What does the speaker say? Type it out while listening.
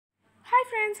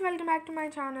friends, welcome back to my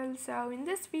channel. So in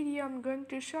this video I'm going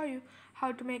to show you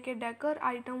how to make a decor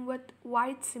item with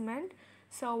white cement.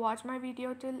 So watch my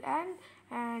video till end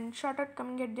and shout out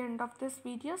coming at the end of this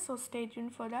video, so stay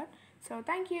tuned for that. So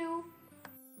thank you.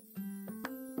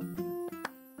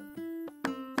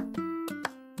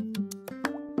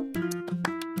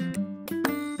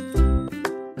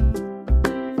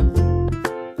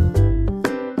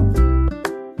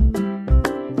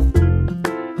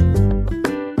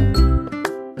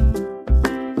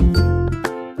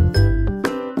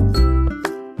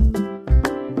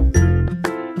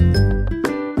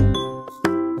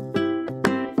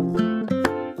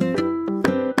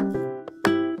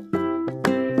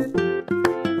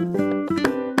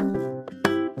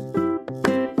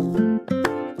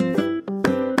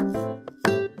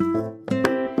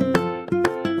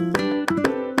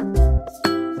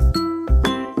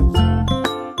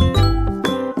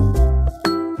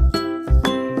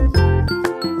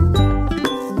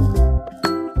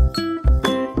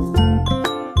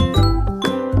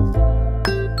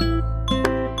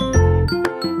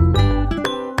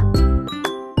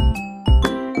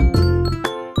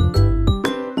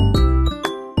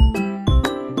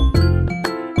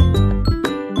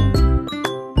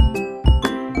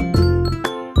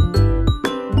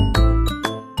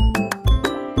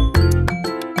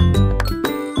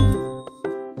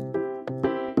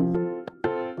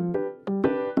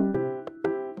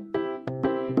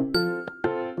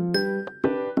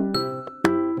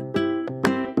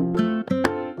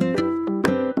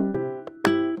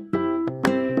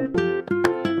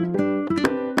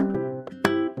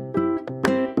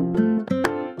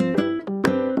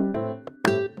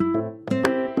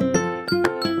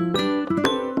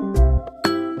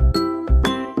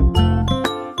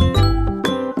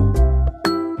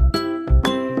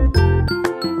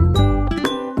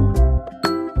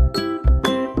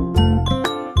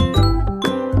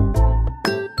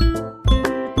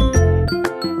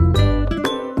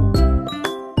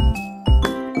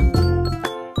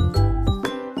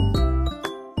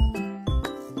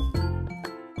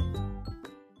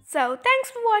 So thanks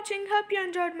for watching, hope you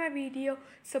enjoyed my video.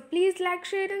 So please like,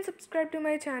 share and subscribe to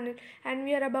my channel, and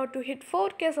we are about to hit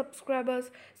 4K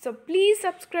subscribers. So please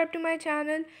subscribe to my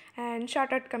channel and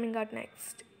shout out coming out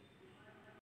next.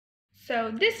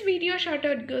 So this video shout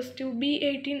out goes to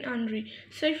B18 Andri.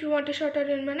 So if you want a shout out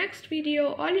in my next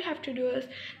video, all you have to do is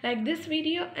like this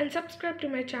video and subscribe to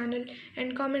my channel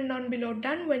and comment down below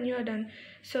done when you are done.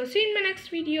 So see you in my next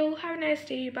video. Have a nice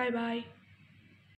day. Bye bye.